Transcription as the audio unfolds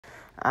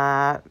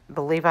I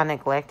believe I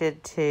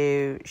neglected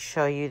to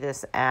show you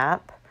this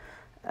app,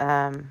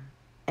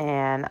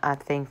 and I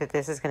think that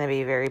this is going to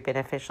be very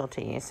beneficial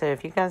to you. So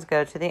if you guys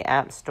go to the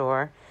App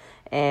Store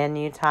and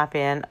you type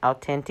in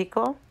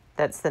Autentico,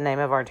 that's the name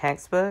of our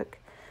textbook,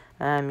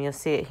 you'll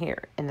see it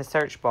here in the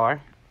search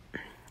bar,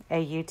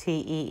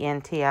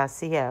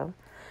 Autentico,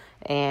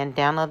 and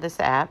download this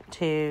app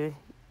to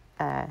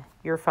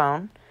your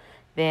phone.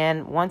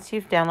 Then once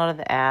you've downloaded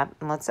the app,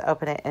 let's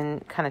open it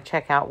and kind of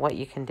check out what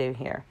you can do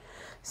here.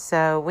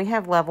 So we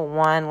have level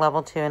 1,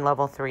 level 2, and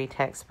level 3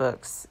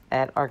 textbooks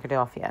at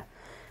Arkadelphia.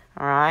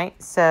 All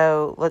right,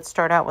 so let's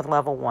start out with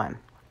level 1.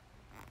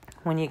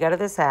 When you go to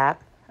this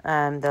app,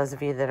 those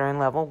of you that are in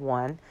level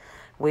 1,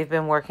 we've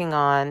been working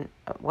on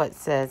what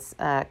says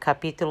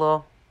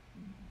Capítulo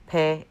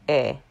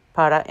PE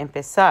para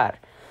empezar.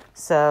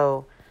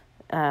 So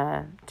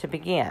to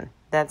begin,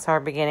 that's our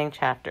beginning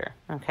chapter,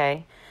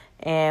 okay?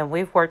 And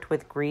we've worked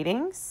with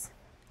greetings.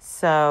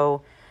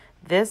 So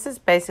this is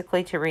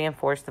basically to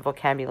reinforce the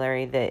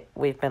vocabulary that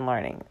we've been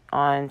learning.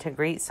 On to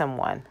greet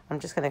someone, I'm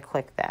just going to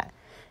click that.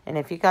 And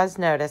if you guys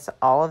notice,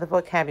 all of the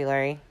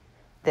vocabulary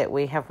that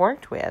we have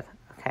worked with,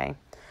 okay,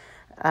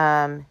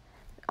 on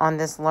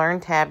this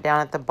Learn tab down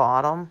at the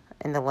bottom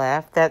in the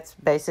left, that's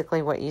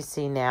basically what you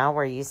see now,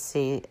 where you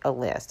see a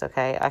list,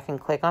 okay? I can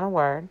click on a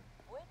word.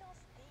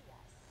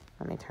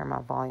 Let me turn my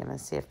volume and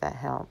see if that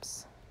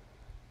helps.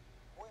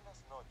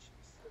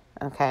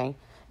 Okay,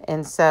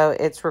 and so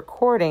it's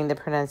recording the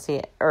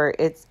pronunciation, or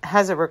it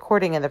has a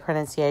recording of the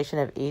pronunciation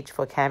of each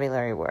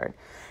vocabulary word.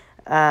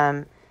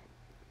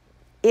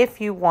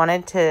 If you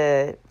wanted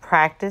to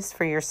practice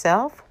for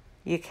yourself,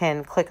 you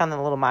can click on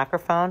the little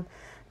microphone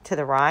to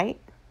the right,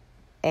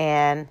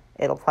 and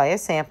it'll play a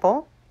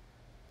sample.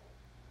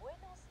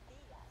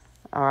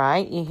 All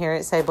right, you hear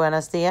it say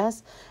Buenos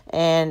dias.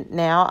 And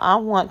now I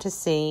want to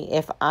see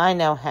if I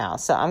know how.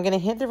 So I'm going to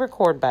hit the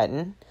record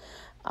button.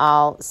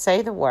 I'll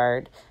say the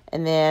word,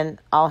 and then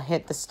I'll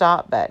hit the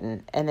stop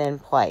button and then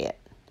play it.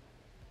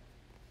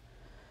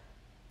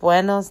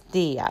 Buenos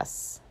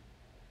dias.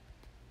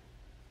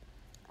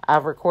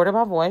 I've recorded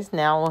my voice.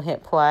 Now we'll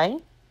hit play.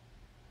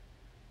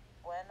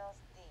 Buenos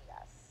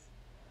dias.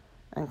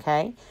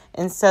 Okay,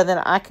 and so then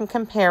I can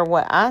compare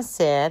what I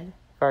said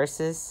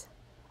versus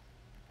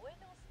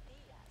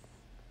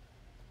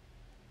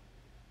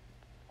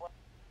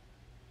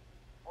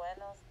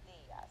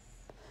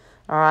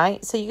all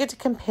right, so you get to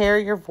compare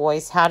your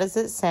voice. How does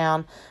it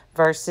sound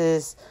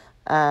versus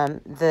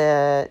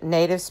the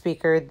native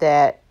speaker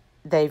that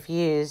they've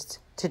used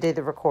to do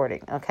the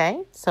recording,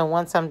 okay? So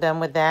once I'm done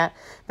with that,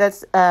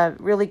 that's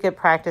really good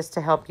practice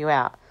to help you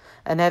out.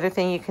 Another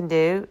thing you can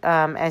do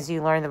as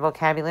you learn the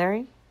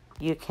vocabulary,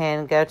 you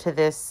can go to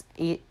this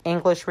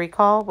English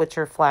Recall, which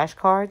are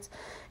flashcards.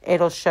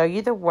 It'll show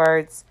you the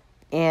words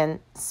in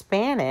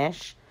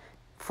Spanish,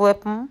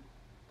 flip them,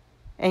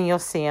 and you'll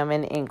see them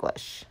in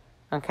English.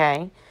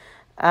 Okay,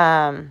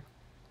 and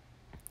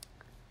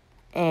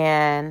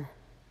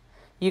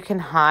you can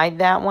hide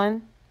that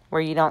one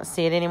where you don't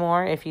see it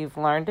anymore if you've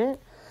learned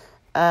it.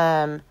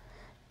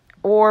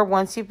 Or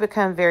once you've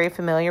become very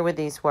familiar with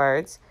these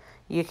words,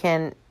 you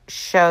can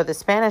show the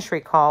Spanish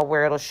recall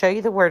where it'll show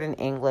you the word in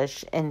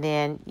English and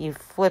then you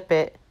flip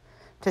it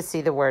to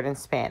see the word in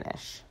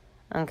Spanish.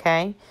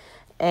 Okay,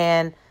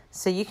 and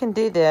so you can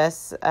do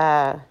this.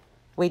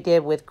 We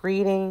did with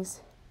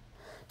greetings,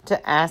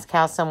 to ask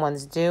how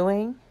someone's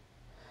doing,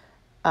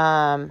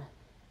 and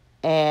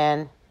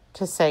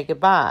to say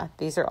goodbye.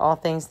 These are all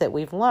things that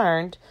we've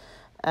learned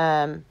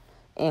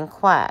in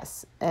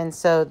class. And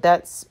so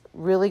that's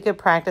really good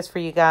practice for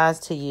you guys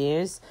to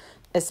use,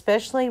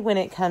 especially when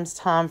it comes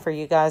time for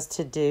you guys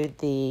to do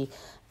the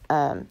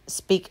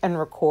speak and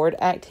record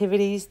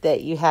activities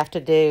that you have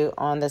to do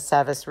on the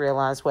Savas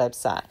Realize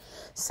website.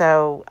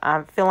 So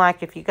I feel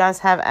like if you guys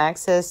have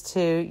access to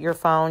your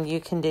phone, you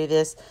can do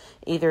this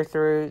either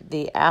through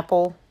the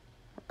Apple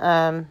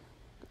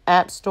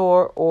App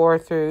Store or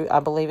through, I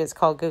believe it's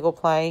called Google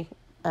Play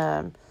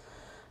on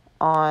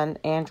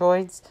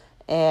Androids.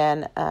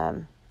 And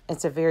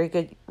it's a very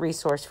good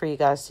resource for you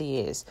guys to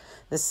use.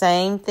 The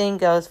same thing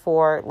goes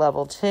for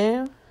level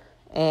 2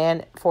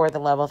 and for the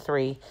level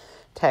 3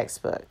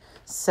 textbook.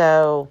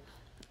 So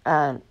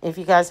if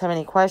you guys have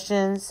any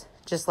questions,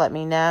 just let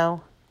me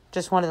know.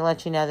 Just wanted to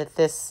let you know that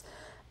this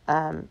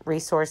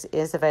resource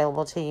is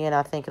available to you, and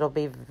I think it'll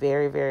be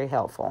very, very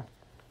helpful.